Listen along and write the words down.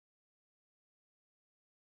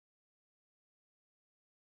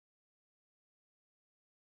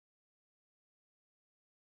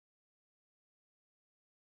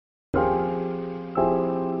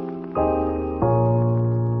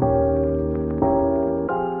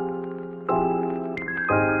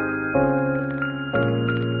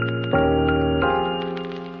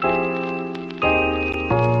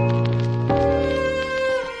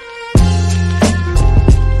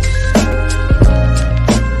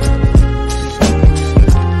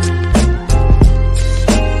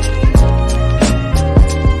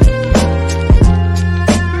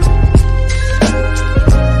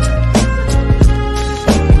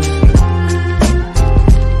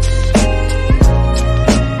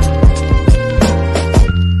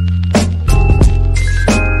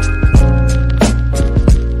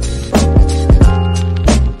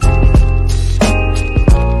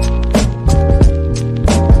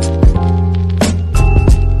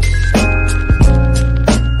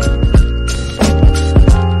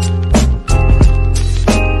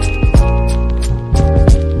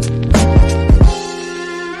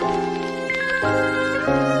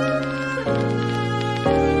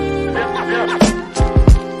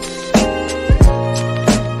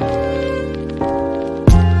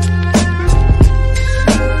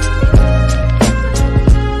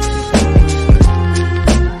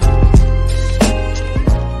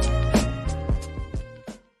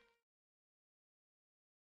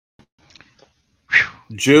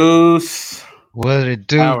Juice, What it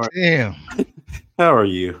do, how are Tim? how are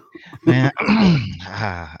you? Man,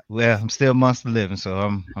 well, I'm still monster living, so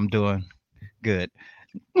I'm doing good.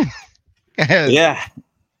 Yeah,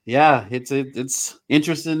 yeah. It's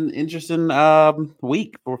interesting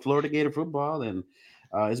week for Florida Gator football, and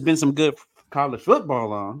it's been some good college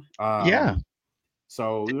football on. Yeah,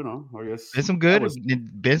 So I been guess some that good, was.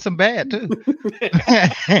 been some bad too.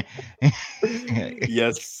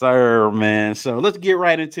 Yes, sir, man. So let's get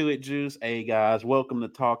right into it, Juice. Hey guys, welcome to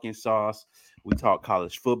Talking Sauce. We talk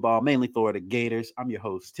college football, mainly Florida Gators. I'm your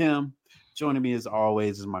host, Tim. Joining me as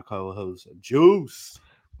always is my co-host, Juice.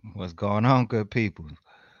 What's going on, good people?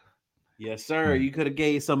 Yes, sir. You could have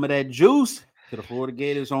gave some of that juice to the Florida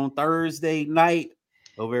Gators on Thursday night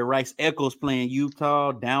over at Rice Eccles playing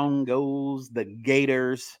Utah. Down goes the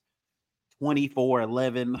Gators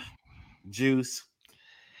 24-11. Juice.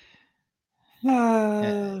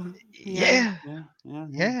 Uh, Yeah, Yeah, yeah,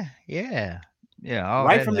 yeah, yeah. yeah. All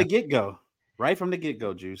Right that from the happened. get-go. Right from the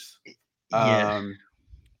get-go, Juice. Yeah, Um,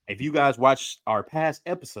 if you guys watched our past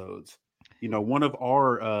episodes, one of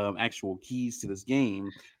our actual keys to this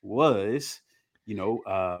game was,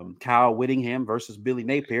 Kyle Whittingham versus Billy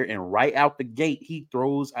Napier, and right out the gate, he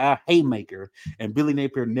throws a haymaker, and Billy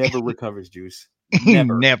Napier never recovers. Juice,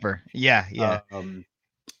 never. never. Yeah. Um,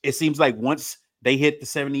 it seems like once they hit the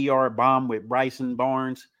 70-yard bomb with Bryson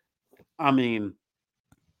Barnes, I mean,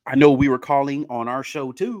 I know we were calling on our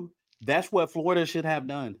show too. That's what Florida should have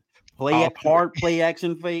done. Play Off the hard, play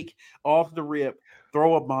action fake off the rip,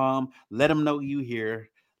 throw a bomb, let them know you here.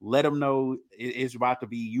 Let them know it's about to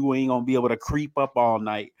be. You ain't gonna be able to creep up all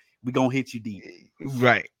night. We gonna hit you deep.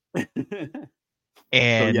 right, So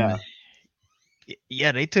and yeah,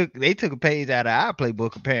 yeah, they took a page out of our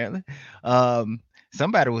playbook apparently.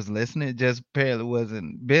 Somebody was listening, just apparently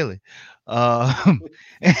wasn't Billy. Um,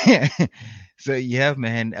 so yeah,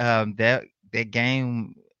 man, that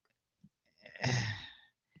game,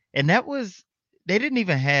 and that was they didn't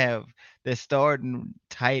even have the starting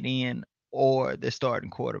tight end or the starting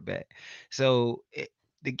quarterback. So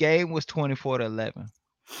the game was 24-11,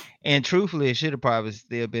 and truthfully, it should have probably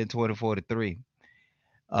still been 24-3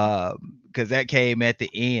 because that came at the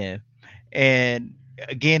end. And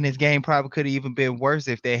again, this game probably could have even been worse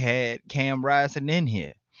if they had Cam Rising in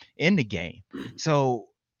here in the game. So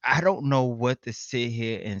I don't know what to sit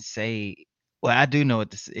here and say. Well, I do know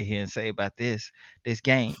what to sit here and say about this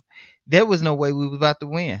game. There was no way we was about to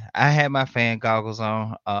win. I had my fan goggles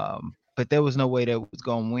on, but there was no way that we was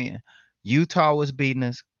gonna win. Utah was beating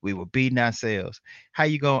us. We were beating ourselves. How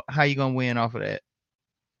you gonna win off of that?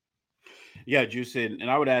 yeah, Juice said, and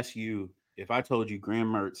I would ask you if I told you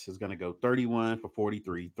Graham Mertz is gonna go 31 for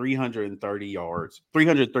 43, 330 yards,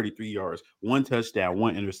 333 yards, one touchdown,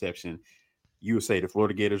 one interception. You would say the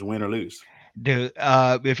Florida Gators win or lose. Dude,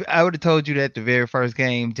 if I would have told you that the very first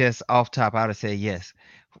game, just off top, I would have said yes.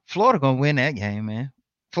 Florida gonna win that game, man.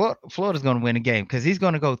 Florida's gonna win the game because he's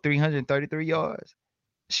gonna go 333 yards.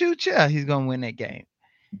 Shoot, yeah, he's gonna win that game.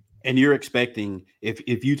 And you're expecting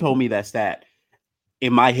if you told me that stat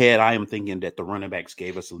in my head, I am thinking that the running backs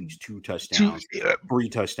gave us at least two Two, touchdowns, three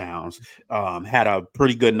touchdowns, had a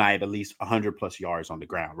pretty good night, at least 100 plus yards on the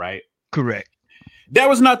ground, right? correct. That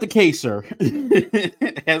was not the case, sir.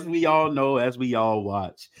 As we all know, as we all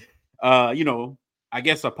watch. Uh, you know, I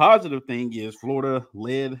guess a positive thing is Florida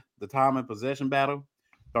led the time and possession battle,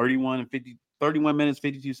 31 minutes,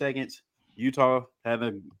 52 seconds. Utah had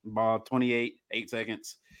the ball 28, 8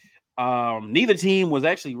 seconds. Neither team was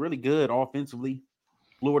actually really good offensively.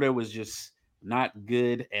 Florida was just not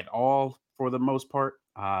good at all for the most part.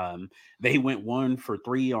 They went 1 for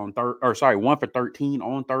 3 on third, or sorry, 1 for 13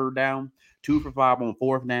 on third down, 2 for 5 on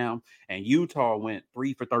fourth down, and Utah went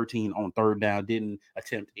 3 for 13 on third down. Didn't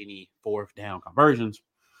attempt any fourth down conversions.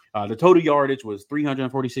 The total yardage was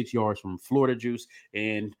 346 yards from Florida Juice,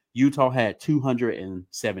 and Utah had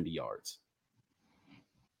 270 yards.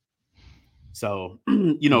 So,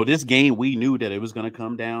 this game, we knew that it was going to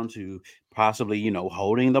come down to possibly,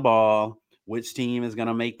 holding the ball, which team is going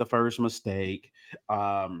to make the first mistake.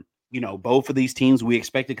 Both of these teams we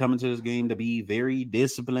expected coming to this game to be very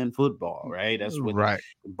disciplined football, right? That's what Right.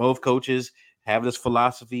 both coaches have this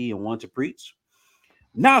philosophy and want to preach.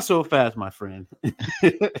 Not so fast, my friend.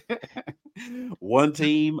 One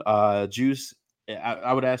team, Juice,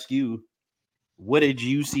 I would ask you, what did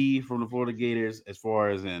you see from the Florida Gators as far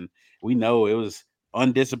as in we know it was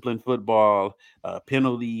undisciplined football,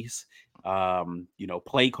 penalties,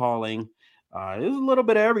 play calling. It was a little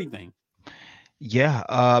bit of everything. Yeah.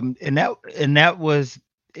 And that was,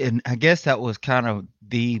 and I guess that was kind of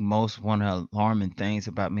the most one of the alarming things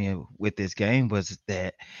about me with this game was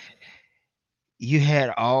that you had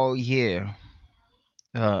all year,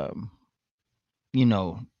 um,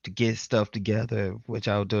 to get stuff together, which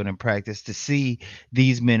I was doing in practice, to see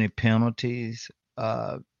these many penalties,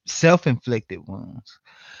 uh, self-inflicted wounds,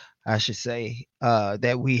 I should say,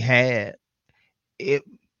 that we had. It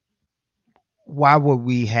Why were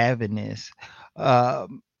we having this?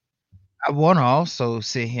 Um, I wanna also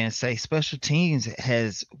sit here and say special teams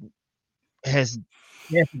has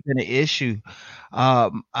definitely been an issue.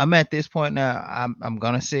 I'm at this point now, I'm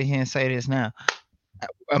gonna sit here and say this now.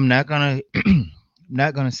 I'm not gonna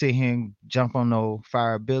not gonna sit here and jump on no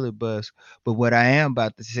fire Billy bus, but what I am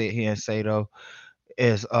about to sit here and say though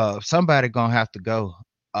is somebody gonna have to go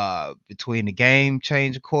between the game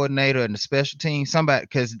change coordinator and the special team, somebody,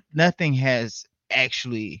 because nothing has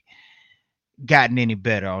actually gotten any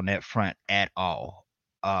better on that front at all.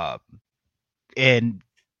 Uh, and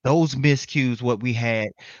those miscues what we had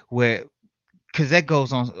where, because that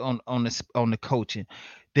goes on the coaching.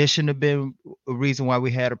 There shouldn't have been a reason why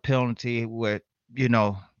we had a penalty where, you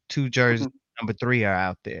know, two jerseys Mhm, number 3 are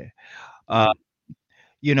out there. Uh,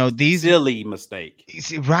 mhm. these Silly mistake.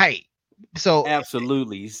 right. So,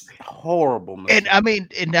 Absolutely horrible and mistake. I mean,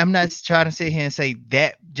 and I'm not trying to sit here and say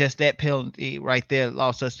that just that penalty right there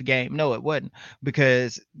lost us the game. No, it wasn't,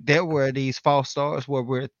 because there were these false starts where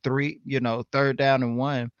we're third down and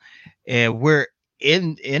one, and we're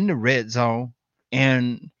in the red zone,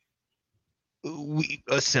 and we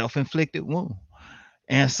a self-inflicted wound.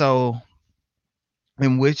 And so,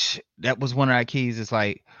 in which that was one of our keys. It's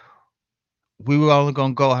like we were only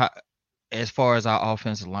gonna go as far as our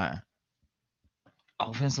offensive line.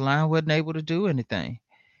 Offensive line wasn't able to do anything.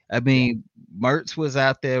 I Yeah. mean, Mertz was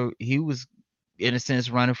out there. He was, in a sense,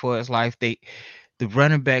 running for his life. The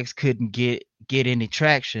running backs couldn't get any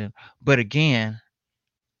traction. But again,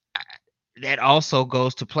 that also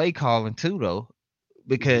goes to play calling too, though,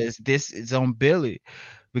 Mhm. because this is on Billy.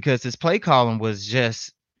 Because his play calling was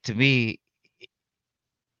just, to me,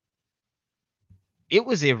 it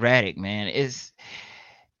was erratic, man. It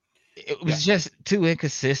Yeah. was just too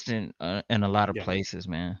inconsistent in a lot of Yeah. places,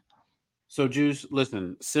 man. So, Juice,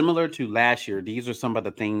 listen, similar to last year, these are some of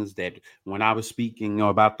the things that when I was speaking,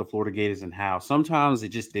 about the Florida Gators and how sometimes it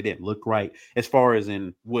just didn't look right as far as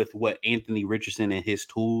in with what Anthony Richardson and his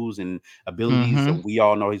tools and abilities. So Mm-hmm. we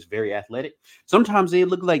all know he's very athletic. Sometimes they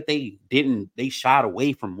look like they shied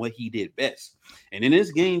away from what he did best. And in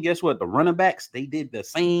this game, guess what? The running backs, they did the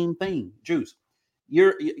same thing. Juice,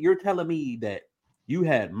 you're telling me that you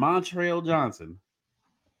had Montreal Johnson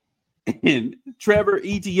and Trevor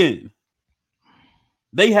Etienne.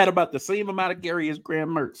 They had about the same amount of carry as Graham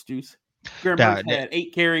Mertz, Juice. Graham Mertz That, that, had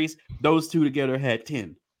 8 carries. Those two together had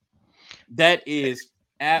 10. That is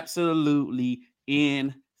absolutely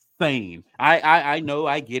insane. I know,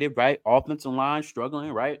 I get it, right? Offensive line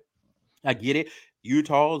struggling, right? I get it.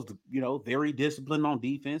 Utah's, very disciplined on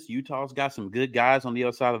defense. Utah's got some good guys on the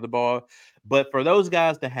other side of the ball. But for those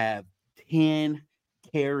guys to have 10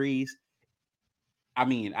 carries, I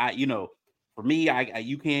mean, for me, I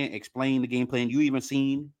you can't explain the game plan. You even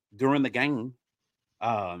seen during the game,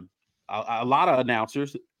 um, a lot of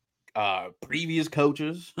announcers, previous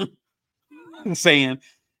coaches saying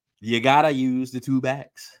you gotta use the two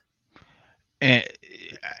backs. and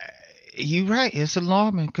you're right. It's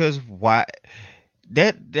alarming because why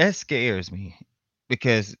that scares me,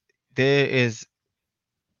 because there is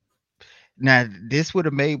now this would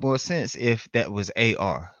have made more sense if that was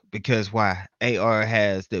AR, because why AR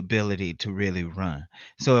has the ability to really run.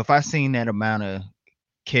 So if I seen that amount of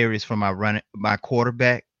carries from my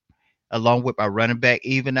quarterback along with my running back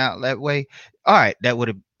even out that way, all right, that would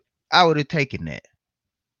have I would have taken that.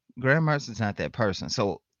 Graham Mercer's not that person,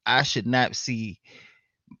 so I should not see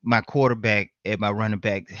my quarterback and my running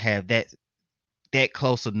back have that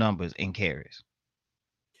close of numbers in carries.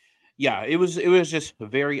 Yeah, it was just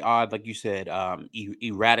very odd, like you said,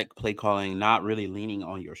 erratic play calling, not really leaning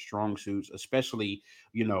on your strong suits, especially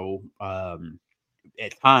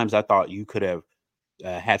at times I thought you could have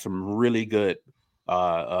had some really good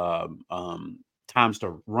times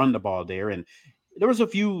to run the ball there, and there was a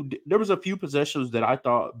few possessions that I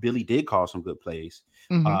thought Billy did call some good plays,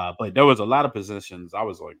 Hmm. but there was a lot of possessions I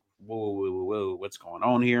was like, whoa, what's going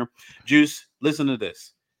on here? Juice, listen to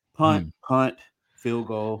this: punt, Mm. punt, field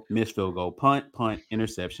goal, missed field goal, punt,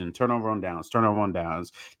 interception, turnover on downs,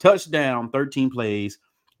 touchdown, 13 plays,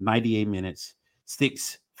 98 minutes,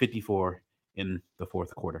 6:54 in the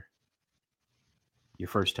fourth quarter. Your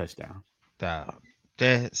first touchdown. Dog,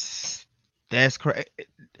 that's crazy.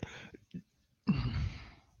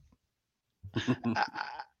 I,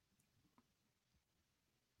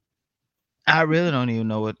 I really don't even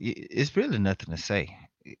know what. It's really nothing to say.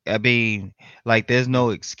 I mean, like, there's no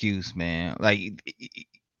excuse, man. Like,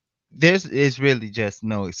 there's it's really just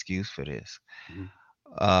no excuse for this. Mhm.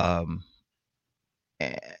 Um,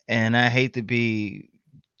 and I hate to be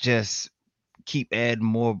just keep adding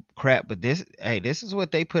more crap, but this is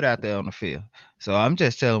what they put out there on the field. So I'm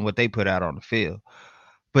just telling what they put out on the field.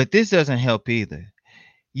 But this doesn't help either.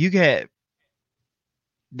 You got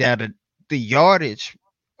now the yardage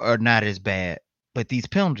are not as bad, but these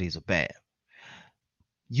penalties are bad.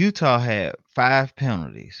 Utah had 5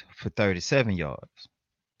 penalties for 37 yards.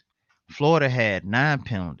 Florida had 9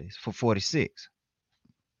 penalties for 46.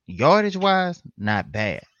 Yardage wise, not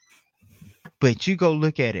bad. But you go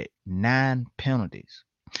look at it, 9 penalties.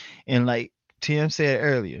 And like Tim said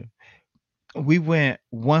earlier, we went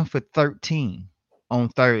 1 for 13 on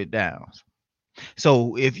third downs.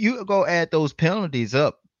 So if you go add those penalties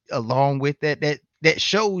up along with that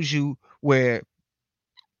shows you where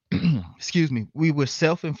excuse me, we were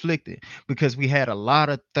self-inflicted because we had a lot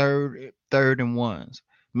of third and ones,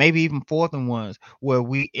 maybe even fourth and ones where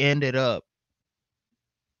we ended up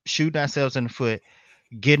shooting ourselves in the foot,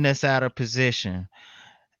 getting us out of position,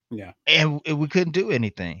 Yeah, and we couldn't do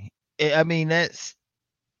anything. I mean, that's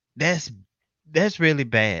that's really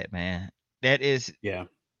bad, man. That is yeah.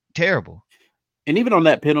 terrible. And even on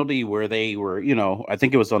that penalty where they were, I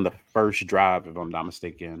think it was on the first drive, if I'm not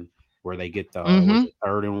mistaken, where they get the was Mm-hmm. it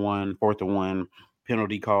third and one, fourth and one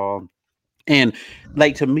penalty call. And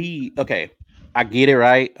like to me, okay, I get it,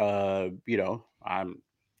 right? I'm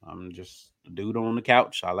just a dude on the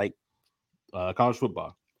couch. I like college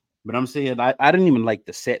football. But I'm saying I didn't even like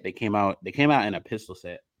the set they came out. They came out in a pistol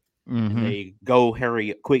set and Mm-hmm. they go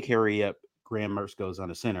quick hurry up. Graham Mertz goes on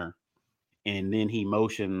the center and then he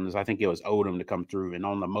motions. I think it was Odom to come through, and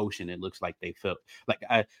on the motion, it looks like they felt like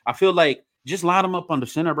I feel like just line them up on the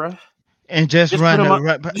center, bro. And just Just put run them the up.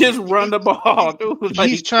 run. But Just run the ball, dude. he's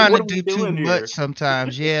Like, trying what to are we do too doing much here?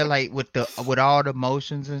 sometimes. Yeah, like with all the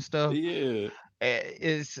motions and stuff. Yeah.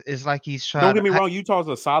 It's like he's Don't trying get to. me wrong. Utah's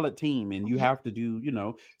a solid team, and you have to do, You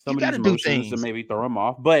some of got these to do motions to things maybe throw them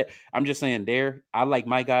off. But I'm just saying, I like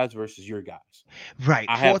my guys versus your guys. right.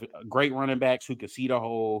 I Fourth. have great running backs who can see the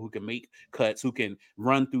hole, who can make cuts, who can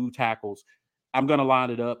run through tackles. I'm gonna line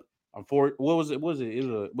it up. On fourth, what was it? Was it? It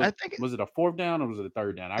was a I think. was it a fourth down or was it a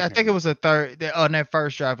third down? I I can't think it was remember. a third. On that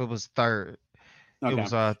first drive, it was third. It Okay,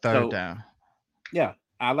 was a third so down. yeah,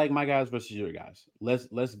 I like my guys versus your guys. Let's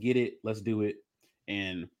get it. Let's do it.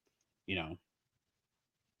 And you know,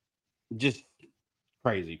 just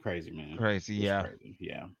crazy, crazy man, Crazy. just Yeah. crazy.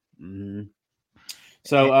 Yeah. hmm Eh,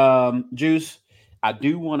 So, Juice, I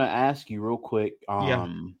do want to ask you real quick. yeah.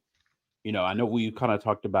 I know we kind of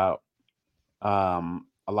talked about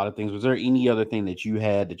a lot of things. Was there any other thing that you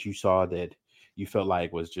had that you saw that you felt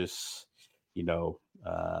like was just, you know,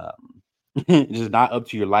 just not up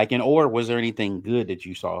to your liking, or was there anything good that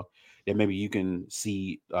you saw that maybe you can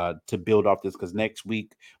see to build off this? Because next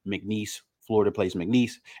week, McNeese, Florida plays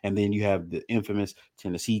McNeese, and then you have the infamous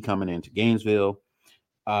Tennessee coming into Gainesville.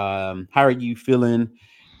 How are you feeling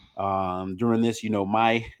during this?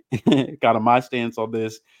 My kind of my stance on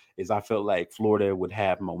this is I felt like Florida would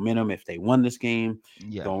have momentum if they won this game,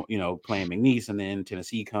 Yeah. go playing McNeese, and then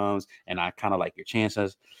Tennessee comes, and I kind of like your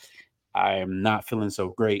chances. I am not feeling so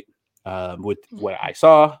great with what I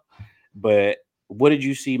saw, but what did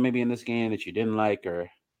you see maybe in this game that you didn't like, or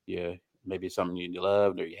yeah, maybe something you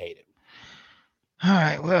loved or you hated? All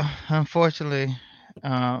right. Well, unfortunately,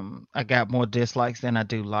 I got more dislikes than I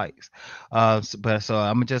do likes. But so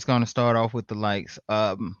I'm just gonna start off with the likes.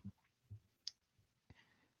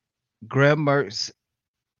 Graham Mertz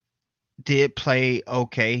did play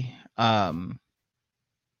okay.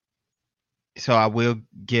 So I will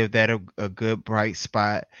give that a good bright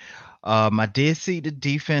spot. I did see the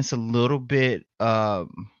defense a little bit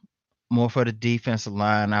more for the defensive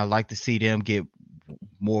line. I like to see them get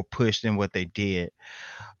more push than what they did.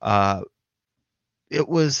 Uh, it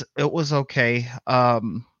was okay.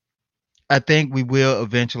 I think we will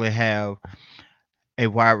eventually have a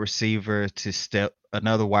wide receiver to step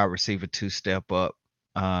another wide receiver to step up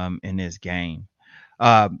in this game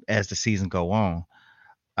as the season go on.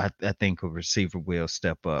 I think a receiver will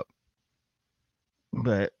step up.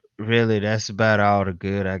 But really, that's about all the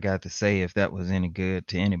good I got to say, if that was any good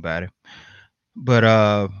to anybody.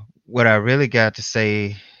 But what I really got to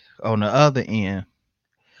say on the other end,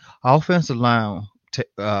 offensive line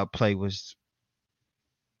play was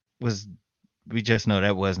we just know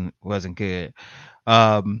that wasn't good.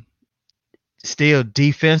 Um, Still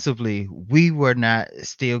defensively, we were not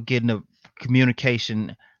still getting the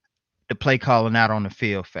communication, the play calling out on the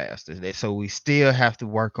field faster. So we still have to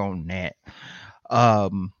work on that.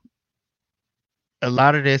 Um, a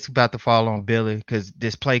lot of this about to fall on Billy because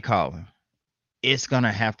this play calling, it's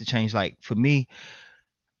gonna have to change. Like for me,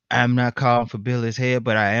 I'm not calling for Billy's head,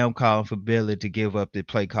 but I am calling for Billy to give up the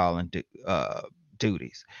play calling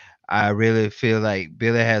duties. I really feel like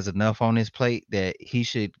Billy has enough on his plate that he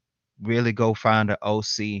should really go find an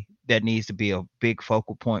OC. That needs to be a big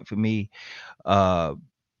focal point for me. Uh,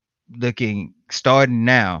 Looking starting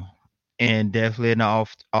now and definitely in the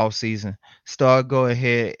off season, start go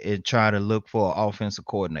ahead and try to look for an offensive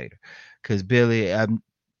coordinator. Because Billy,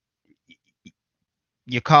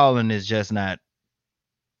 your calling is just not,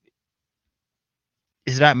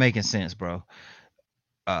 it's not making sense, bro.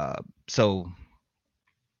 Uh, so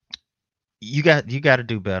you got to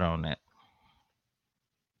do better on that.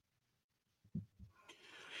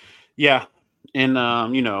 Yeah, and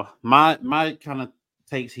my kind of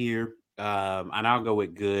takes here, and I'll go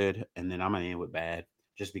with good, and then I'm gonna end with bad,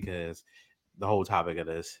 just because the whole topic of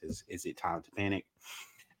this is it time to panic?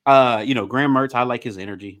 Graham Mertz, I like his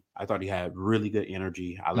energy. I thought he had really good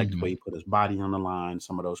energy. I like the way Hmm. he put his body on the line.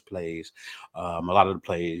 Some of those plays, a lot of the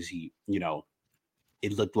plays,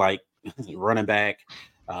 it looked like running back,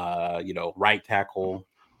 right tackle,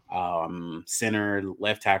 center,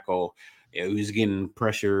 left tackle. It was getting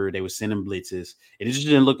pressure. They were sending blitzes. It just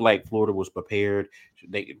didn't look like Florida was prepared.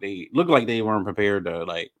 They looked like they weren't prepared to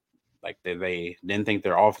like they didn't think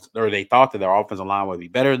their offense, or they thought that their offensive line would be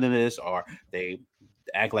better than this, or they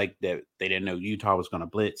act like that they didn't know Utah was going to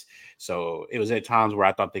blitz. So it was at times where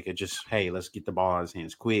I thought they could just, hey, let's get the ball in his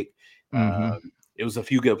hands quick. Hmm. It was a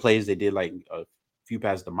few good plays they did, like few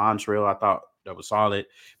passes to Montreal. I thought that was solid,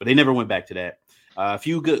 but they never went back to that. A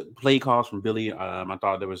few good play calls from Billy. I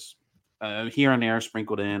thought there was here and there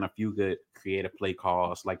sprinkled in a few good creative play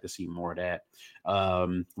calls. Like to see more of that.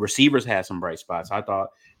 Receivers had some bright spots. I thought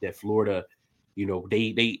that Florida,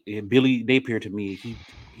 Billy Napier, to me,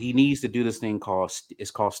 he needs to do this thing called,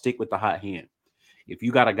 it's called stick with the hot hand. If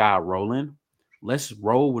you got a guy rolling, let's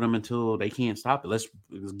roll with him until they can't stop it. Let's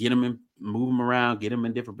get him in, move him around, get him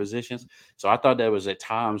in different positions. So I thought there was at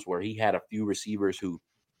times where he had a few receivers who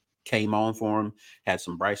came on for him, had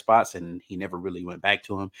some bright spots, and he never really went back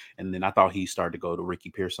to him. And then I thought he started to go to Ricky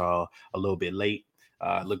Pearsall a little bit late.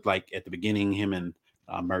 Looked like at the beginning him and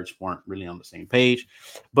Mertz weren't really on the same page,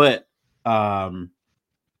 but um,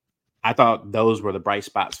 I thought those were the bright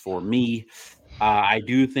spots for me. I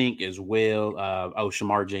do think as well.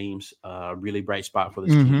 Shamar James, really bright spot for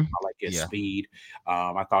this team. Hmm. I like his Yeah. speed.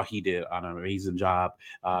 I thought he did an amazing job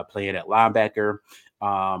playing at linebacker.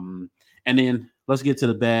 Um, and then let's get to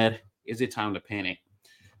the bad. Is it time to panic?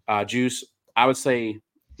 Juice, I would say,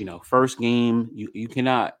 first game, you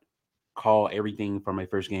cannot call everything from a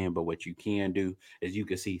first game, but what you can do is you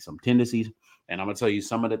can see some tendencies. And I'm gonna tell you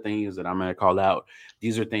some of the things that I'm gonna call out.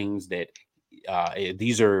 These are things that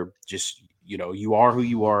these are just, you are who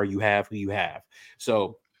you are, you have who you have.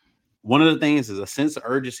 So one of the things is a sense of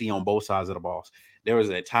urgency on both sides of the balls. There was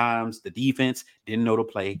at times the defense didn't know to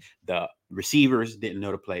play, the receivers didn't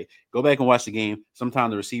know to play. Go back and watch the game.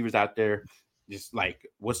 Sometimes the receivers out there just like,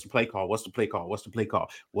 what's the play call? What's the play call? What's the play call?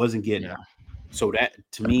 Wasn't getting Yeah. them. So that,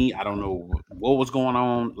 to me, I don't know what was going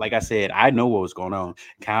on. Like I said, I know what was going on.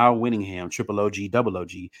 Kyle Winningham, triple OG, double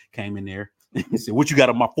OG, came in there and said, "What you got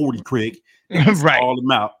on my 40, Craig?" And Right.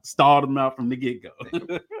 stalled him out from the get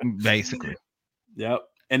go. Basically. Yep.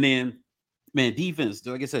 And then, man, defense,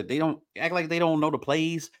 like I said, they don't act like they don't know the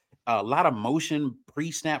plays. A lot of motion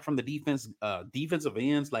pre-snap from the defense, defensive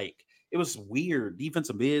ends. Like, it was weird.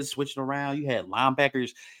 Defensive ends switching around. You had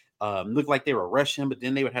linebackers looked like they were rushing, but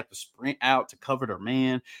then they would have to sprint out to cover their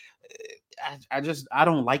man. I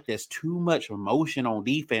don't like this too much emotion on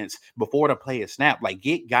defense before the play is snapped. Like,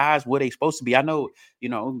 get guys where they supposed to be. I know,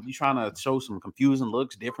 you're trying to show some confusing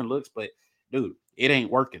looks, different looks, but dude, it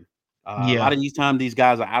ain't working. A Yeah. lot of these times, these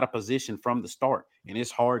guys are out of position from the start, and it's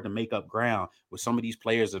hard to make up ground with some of these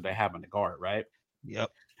players that they have in the guard, right? Yep.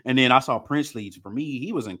 And then I saw Princely. For me,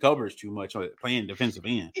 he was in coverage too much, playing defensive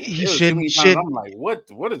end. He There was too shouldn't many times should I'm like,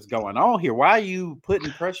 what is going on here? Why are you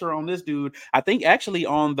putting pressure on this dude? I think actually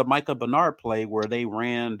on the Micah Bernard play where they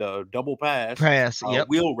ran the double pass, pass. Yep.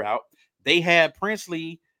 wheel route, they had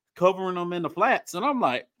Princely covering them in the flats, and I'm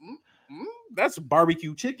like, that's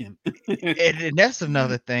barbecue chicken. And that's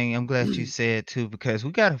another thing I'm glad you said too, because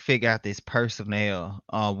we got to figure out this personnel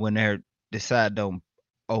when they're deciding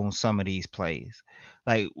on some of these plays.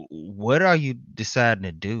 Like, what are you deciding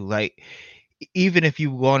to do? Like, even if you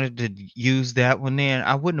wanted to use that one, then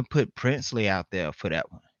I wouldn't have put Princely out there for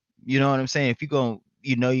that one. You know what I'm saying? If you're going,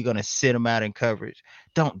 you're gonna sit him out in coverage.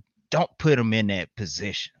 Don't don't put him in that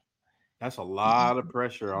position. That's a Y- lot of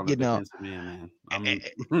pressure on the You know, defensive end, man. a- I'm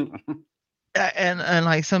a- And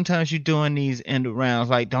like sometimes you're doing these end rounds.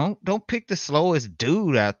 Like don't pick the slowest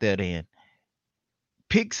dude out there. Then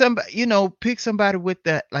pick somebody. Pick somebody with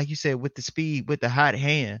that, like you said, with the speed, with the hot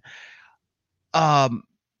hand. Um,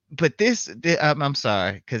 but I'm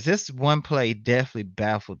sorry, because this one play definitely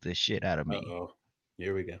baffled the shit out of me. Uh-oh.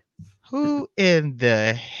 Here we go. Who in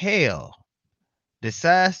the hell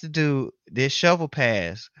decides to do this shovel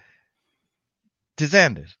pass to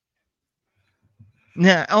Sanders?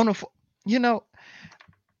 Now, you know,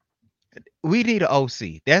 we need an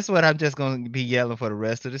OC. That's what I'm just going to be yelling for the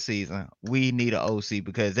rest of the season. We need an OC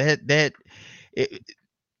because it,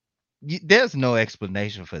 there's no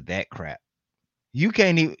explanation for that crap. You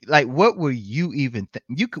can't even like. What were you even?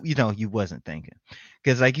 You wasn't thinking,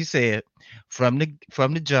 because like you said, from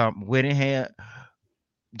the jump, Whittingham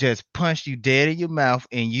just punched you dead in your mouth,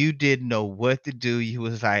 and you didn't know what to do. You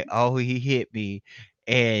was like, "Oh, he hit me,"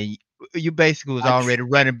 and you basically was I tr- already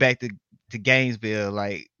running back to Gainesville,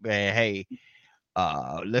 like, man, hey,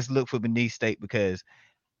 let's look for Benice State because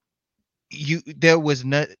there was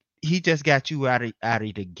not. He just got you out of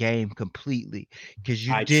the game completely because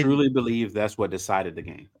you I didn't. truly believe that's what decided the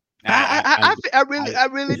game. I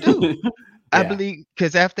really do. I Yeah, believe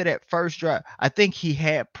because after that first drive, I think he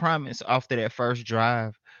had promise after that first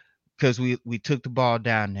drive because we took the ball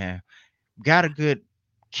down there, got a good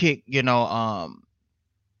kick,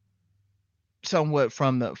 somewhat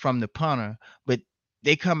from the punter, but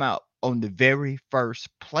they come out on the very first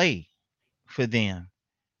play for them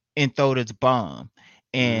and throw this bomb.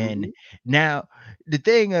 And hmm now the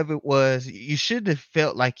thing of it was you should have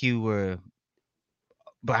felt like you were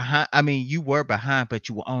behind. I mean, you were behind, but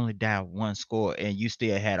you were only down one score and you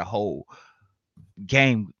still had a whole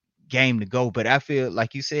game game to go. But I feel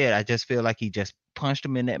like you said, I just feel like he just punched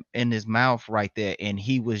him in his mouth right there, and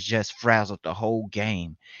he was just frazzled the whole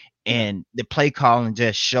game. yeah. And the play calling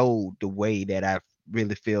just showed the way that I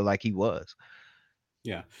really feel like he was.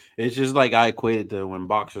 Yeah, it's just like I equated to when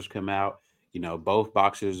boxers come out. Both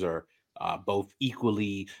boxers are both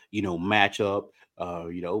equally, match up.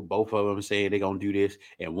 Both of them say they're gonna do this,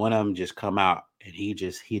 and one of them just come out and he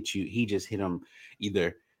just hit you. He just hit him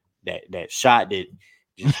either that shot that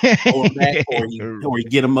just throw him back, or he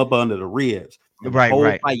get him up under the ribs. And the Right, whole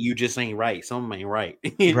right, fight, you just ain't right. Something ain't right,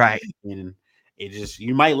 right. and it just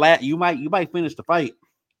you might finish the fight,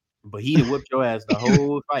 but he done whipped your ass the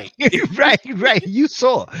whole fight. Right, right. You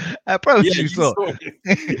saw. I promise Yeah, you you saw. saw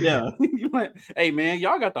it. Yeah. You like, hey man,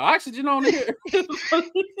 y'all got the oxygen on here.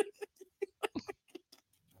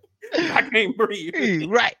 I can't breathe.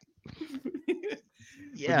 Right. But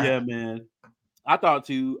Yeah. yeah, man. I thought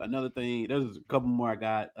too, another thing, there's a couple more I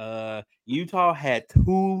got. Utah had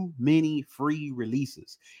too many free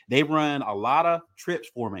releases. They run a lot of trips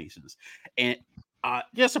formations. And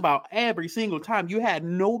just about every single time you had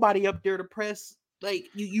nobody up there to press. Like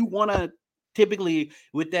you wanna typically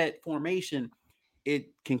with that formation,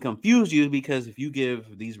 it can confuse you because if you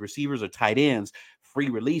give these receivers or tight ends free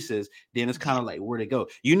releases, then it's kind Yeah. of like where to go.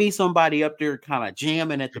 You need somebody up there kind of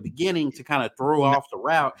jamming at the beginning to kind of throw N- off the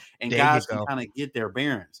route, and There you guys can go. kind of get their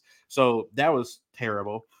bearings. So that was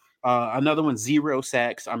terrible. Another one, 0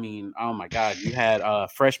 sacks. I mean, oh my God, you had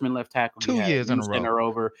freshman left tackle, you Two had a years in new a row. center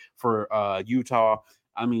over for Utah.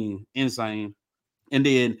 I mean, insane. And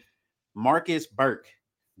then Marcus Burke,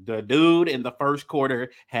 the dude in the first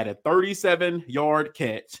quarter, had a 37-yard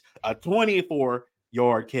catch, a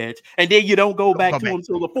 24-yard catch, and then you don't go back Go to back. him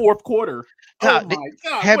until the fourth quarter. Oh Now, my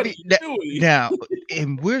God, have what are you you that doing? now?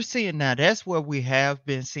 And we're seeing now. That's where we have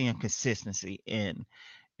been seeing consistency in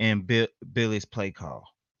Billy's play call.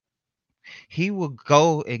 He will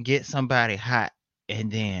go and get somebody hot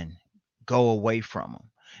and then go away from him,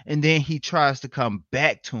 and then he tries to come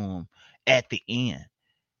back to him at the end.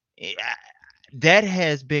 That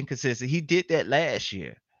has been consistent. He did that last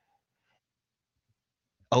year.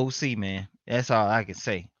 OC, man. That's all I can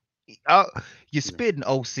say. Oh, you're Yeah. spitting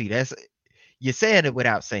OC. You're saying it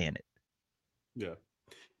without saying it. Yeah.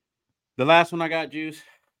 The last one I got, Juice,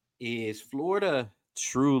 is Florida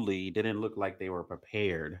truly didn't look like they were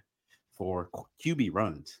prepared for QB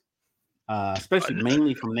runs, especially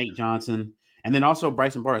mainly from Nate Johnson and then also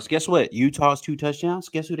Bryson Barnes. Guess what? Utah's 2 touchdowns.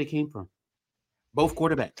 Guess who they came from? Both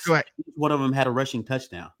quarterbacks. Right. One of them had a rushing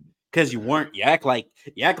touchdown. Because you act like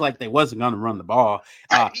they wasn't gonna run the ball.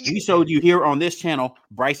 We showed you here on this channel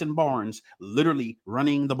Bryson Barnes literally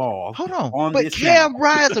running the ball Hold on. on But this channel. Cam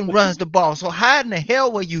Rising runs the ball. So how in the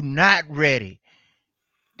hell were you not ready?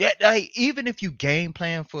 That like, even if you game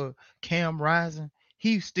plan for Cam Rising,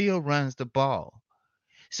 he still runs the ball.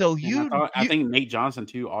 So And I you thought I you think Nate Johnson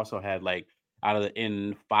too also had like out of the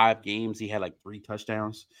in 5 games he had like 3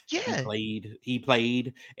 touchdowns. He yeah. played he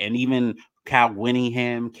played and even Cal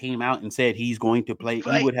Winningham came out and said he's going to play. He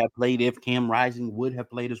Right. would have played if Cam Rising would have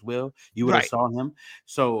played as well. You would have Right. saw him.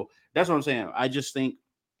 So that's what I'm saying. I just think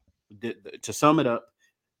to sum it up,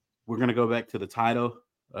 we're gonna go back to the title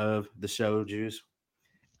of the show, Juice.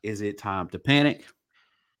 Is it time to panic?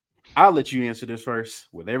 I'll let you answer this first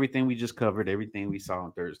with everything we just covered, everything we saw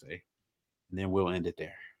on Thursday, and then we'll end it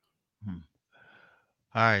there. Hmm.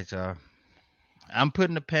 All right, so I'm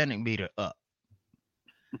putting the panic meter up.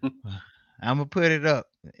 I'm gonna put it up.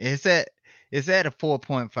 It's at a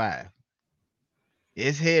 4.5.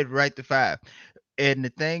 It's head right to 5. And the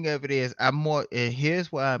thing of it is, I'm more. And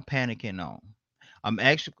here's why I'm panicking on. I'm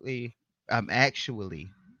actually, I'm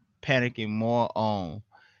actually panicking more on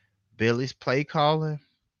Billy's play calling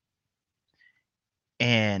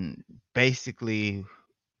and basically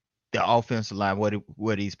the offensive line.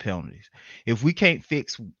 What these penalties? If we can't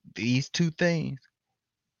fix these two things,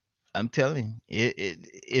 I'm telling you,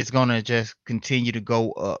 it's gonna just continue to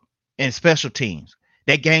go up. And special teams,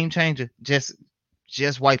 that game changer, just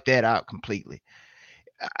wipe that out completely.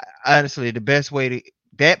 Honestly, the best way to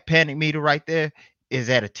that panic meter right there is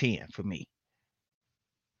at a 10 for me.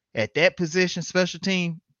 At that position, special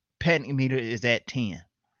team panic meter is at 10.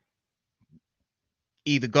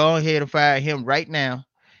 Either go ahead and fire him right now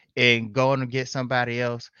and go on and get somebody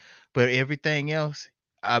else. But everything else,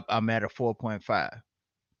 I'm at a 4.5.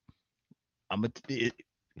 I'm a, it,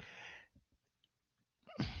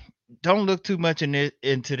 don't look too much into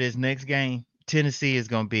this next game. Tennessee is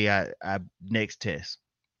going to be our next test.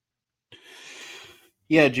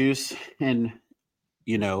 Yeah, Juice, and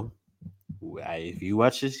you know, if you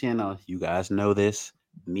watch this channel, you guys know this.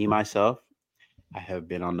 Me myself, I have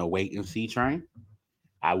been on the wait and see train.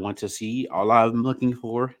 I want to see. All I'm looking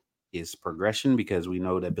for is progression because we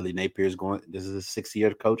know that Billy Napier is going. This is his 6th year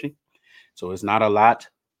of coaching, so it's not a lot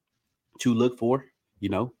to look for. You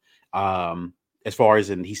know, as far as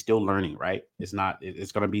and he's still learning, right? It's not.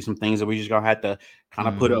 It's going to be some things that we're just going to have to kind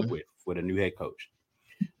of put up Mm-hmm. with a new head coach.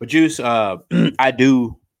 But Juice, I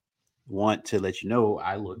do want to let you know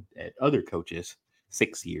I looked at other coaches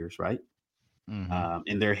 6 years, right? Mm-hmm.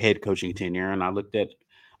 In their head coaching tenure, and I looked at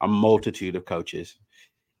a multitude of coaches.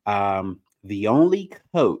 The only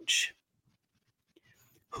coach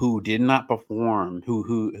who did not perform,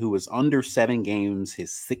 who was under 7 games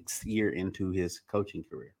his 6th year into his coaching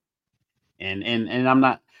career, and I'm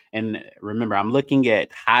not, and remember I'm looking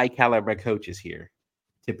at high caliber coaches here,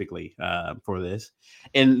 typically for this,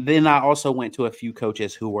 and then I also went to a few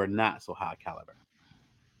coaches who were not so high caliber,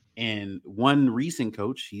 and one recent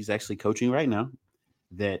coach, he's actually coaching right now,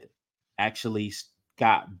 that actually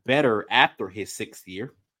got better after his 6th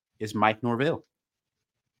year is Mike Norvell.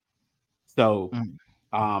 So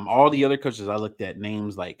Mm. all the other coaches I looked at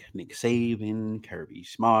names like Nick Saban, Kirby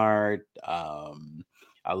Smart.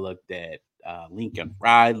 I looked at Lincoln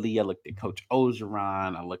Riley. I looked at Coach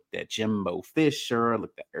Ogeron. I looked at Jimbo Fisher. I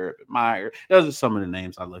looked at Urban Meyer. Those are some of the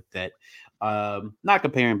names I looked at. Not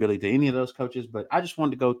comparing Billy to any of those coaches, but I just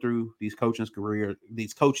wanted to go through these coaches'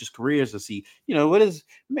 careers to see, what is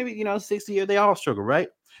maybe 60 year they all struggle, right?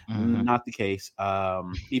 Mm-hmm. Not the case.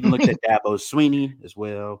 Even looked at Dabo Sweeney as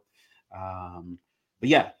well. Um, but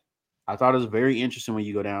yeah, I thought it was very interesting when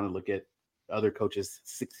you go down and look at other coaches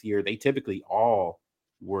 6th year. They typically all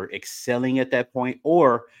were excelling at that point,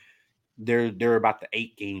 or they're about the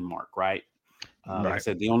 8 game mark, right? Like I Right.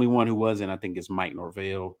 said, the only one who wasn't, I think, is Mike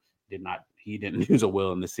Norvell. He didn't do so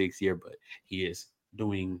well in the 6th year, but he is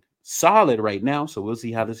doing solid right now. So we'll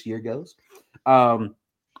see how this year goes. Um,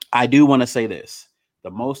 I do want to say this: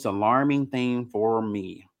 the most alarming thing for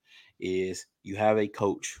me is you have a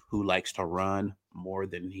coach who likes to run more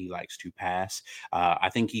than he likes to pass. I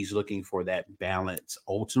think he's looking for that balance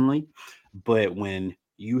ultimately. But when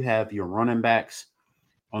you have your running backs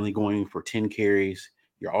only going for 10 carries,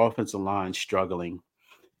 your offensive line struggling,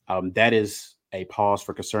 that is a pause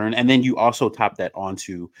for concern. And then you also top that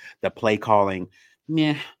onto the play calling.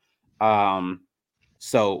 Yeah. Um,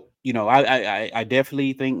 so, I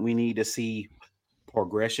definitely think we need to see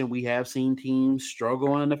progression. We have seen teams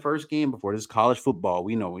struggle in the first game before. This is college football.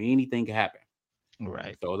 We know anything can happen.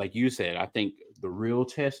 Right. So, like you said, I think the real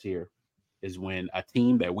test here is when a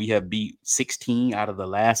team that we have beat 16 out of the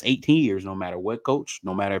last 18 years, no matter what coach,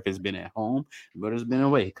 no matter if it's been at home, but it's been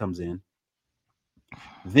away, comes in.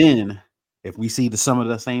 Then, if we see some of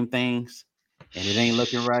the same things and it ain't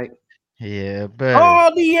looking right, Yeah, buddy.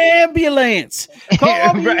 call the ambulance.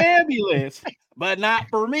 Call the Right. ambulance, but not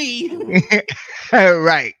for me.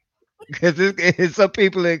 Right. Because it's some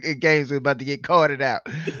people in games are about to get carted out.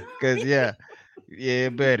 Because, yeah,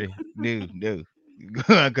 buddy. No.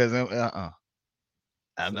 Because I'm So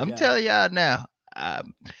I'm yeah, telling y'all now.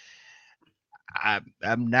 Um,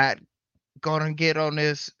 I'm not gonna get on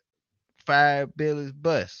this five Billy's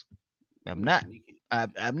bus. I'm not.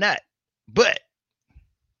 I'm not. But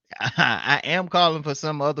I am calling for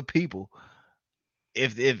some other people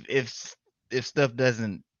if stuff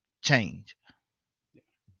doesn't change.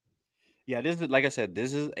 Yeah, this is like I said,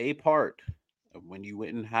 this is a part of when you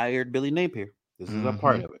went and hired Billy Napier. This is a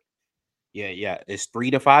part Hmm. of it. Yeah, yeah. It's 3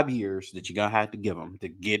 to 5 years that you're gonna have to give them to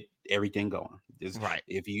get everything going. Right.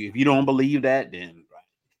 If you don't believe that, then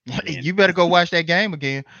You better go watch that game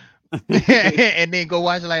again. And then go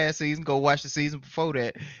watch last season, go watch the season before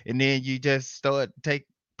that, and then you just start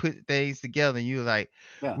put things together and you're like,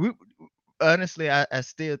 yeah. we honestly I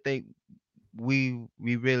still think we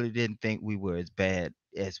really didn't think we were as bad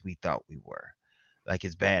as we thought we were. Like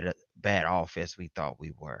as bad off as we thought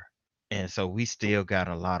we were. And so we still got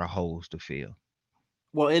a lot of holes to fill.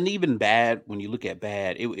 Well, and even bad when you look at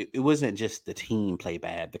bad, it wasn't just the team play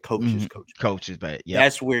bad, the coaches Hmm. coach bad. Coach is bad.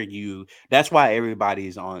 Yep. That's why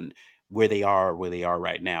everybody's on where they are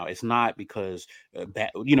right now. It's not because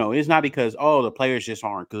it's not because the players just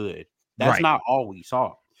aren't good. That's Right. not all we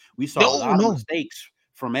saw. We saw a No, lot of no. mistakes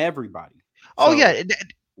from everybody. Oh So yeah.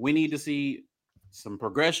 we need to see some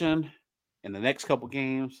progression in the next couple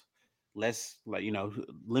games. Let's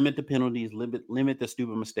limit the penalties, limit the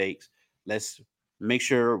stupid mistakes. Let's make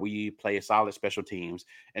sure we play a solid special teams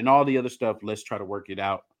and all the other stuff. Let's try to work it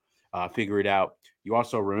out, figure it out. You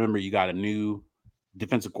also remember you got a new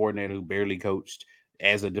defensive coordinator who barely coached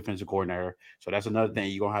as a defensive coordinator. So that's another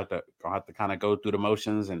thing you're gonna have to kind of go through the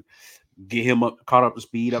motions and get him caught up to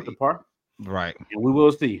speed, up to par, Right. and we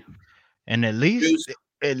will see. And Juice.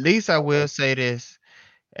 at least I will Okay. say this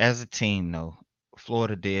as a team though,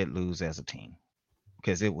 Florida did lose as a team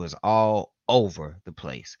because it was all over the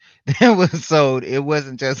place. It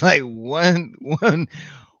wasn't just like one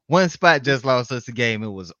spot just lost us the game. It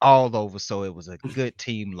was all over. So it was a good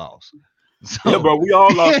team loss. Yeah, So bro, we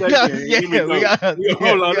all lost that yeah, game. Here we we go. all We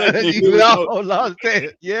all lost that game. Here we we go. all lost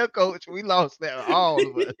that. Yeah, coach, we lost that. All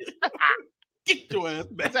of us. Get your ass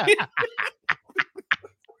back. All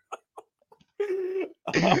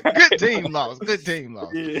Good right. team loss. Good team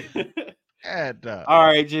loss. Yeah. And All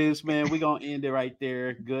right, Juice, man. We're gonna end it right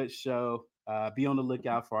there. Good show. Be on the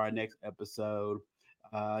lookout for our next episode.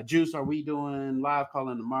 Juice, are we doing live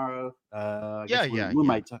calling tomorrow? I yeah, guess we, yeah, we yeah.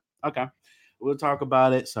 might talk. Okay. We'll talk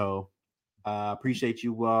about it. So appreciate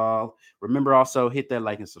you all. Remember also hit that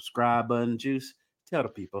like and subscribe button. Juice, tell the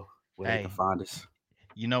people where they can Hey, find us.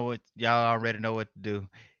 you know what? Y'all already know what to do.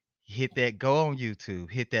 Hit that go on YouTube.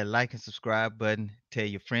 Hit that like and subscribe button. Tell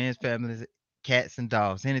your friends, families, cats and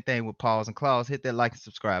dogs, anything with paws and claws. Hit that like and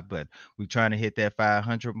subscribe button. We're trying to hit that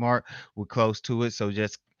 500 mark. We're close to it, so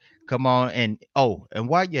just come on and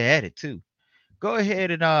while you're at it too, go ahead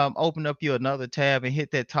and open up you another tab and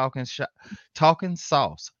hit that talking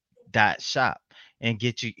sauce dot shop and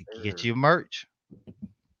get your merch.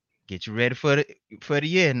 Get you ready for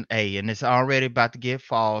the end. Hey, and it's already about to get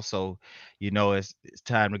fall, so it's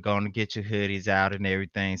time to go and get your hoodies out and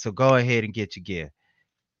everything. So go ahead and get your gear,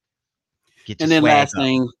 get your And then swag last up.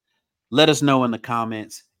 thing, let us know in the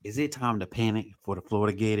comments. Is it time to panic for the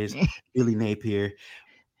Florida Gators? Billy Napier.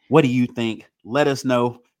 What do you think? Let us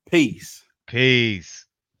know. Peace. Peace.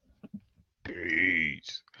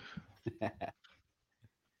 Peace.